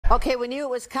Okay, we knew it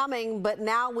was coming, but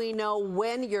now we know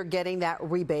when you're getting that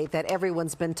rebate that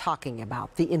everyone's been talking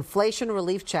about. The inflation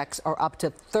relief checks are up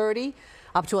to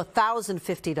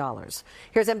 $1,050.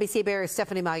 Here's NBC Bay Area's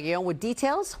Stephanie Magallon with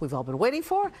details we've all been waiting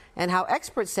for and how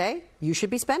experts say you should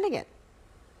be spending it.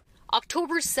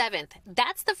 October 7th,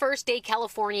 that's the first day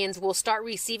Californians will start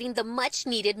receiving the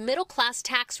much-needed middle-class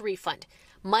tax refund.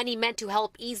 Money meant to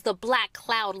help ease the black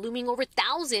cloud looming over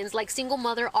thousands like single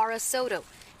mother Ara Soto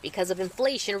because of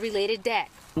inflation-related debt.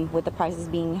 With the prices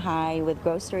being high, with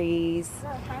groceries,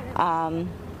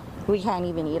 we can't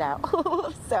even eat out.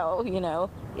 So,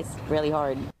 it's really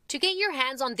hard. To get your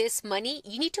hands on this money,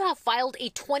 you need to have filed a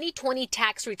 2020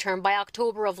 tax return by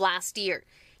October of last year.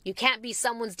 You can't be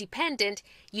someone's dependent.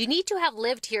 You need to have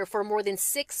lived here for more than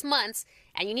 6 months,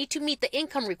 and you need to meet the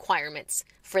income requirements.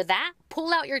 For that,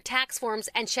 pull out your tax forms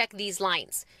and check these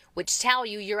lines, which tell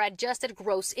you your adjusted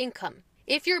gross income.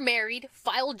 If you're married,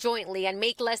 file jointly and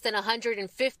make less than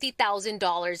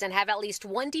 $150,000 and have at least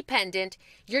one dependent,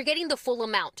 you're getting the full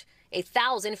amount,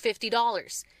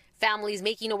 $1,050. Families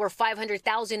making over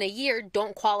 $500,000 a year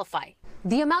don't qualify.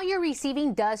 The amount you're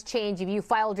receiving does change if you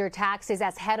filed your taxes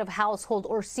as head of household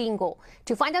or single.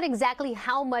 To find out exactly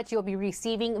how much you'll be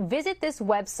receiving, visit this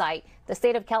website, the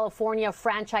State of California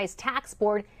Franchise Tax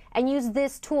Board, and use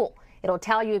this tool. It'll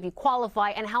tell you if you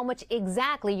qualify and how much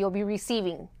exactly you'll be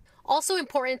receiving. Also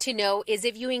important to know is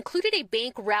if you included a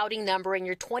bank routing number in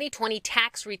your 2020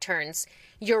 tax returns,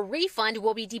 your refund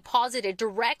will be deposited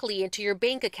directly into your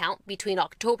bank account between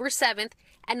October 7th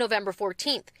and November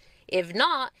 14th. If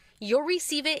not, you'll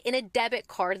receive it in a debit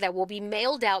card that will be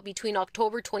mailed out between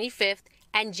October 25th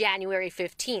and January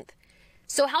 15th.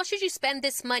 So how should you spend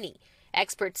this money?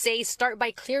 Experts say start by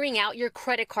clearing out your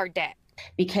credit card debt,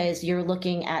 because you're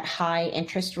looking at high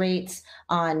interest rates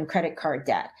on credit card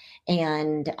debt.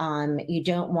 And you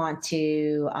don't want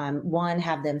to,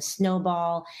 have them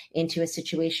snowball into a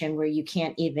situation where you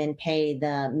can't even pay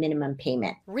the minimum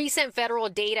payment. Recent federal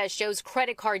data shows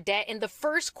credit card debt in the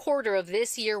first quarter of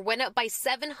this year went up by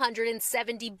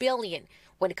 $770 billion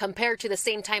when compared to the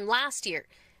same time last year.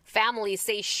 Families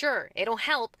say, sure, it'll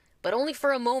help, but only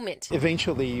for a moment.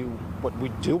 Eventually, what we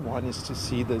do want is to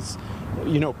see this,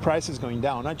 prices going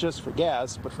down, not just for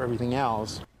gas, but for everything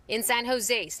else. In San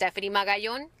Jose, Stephanie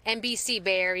Magallon, NBC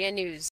Bay Area News.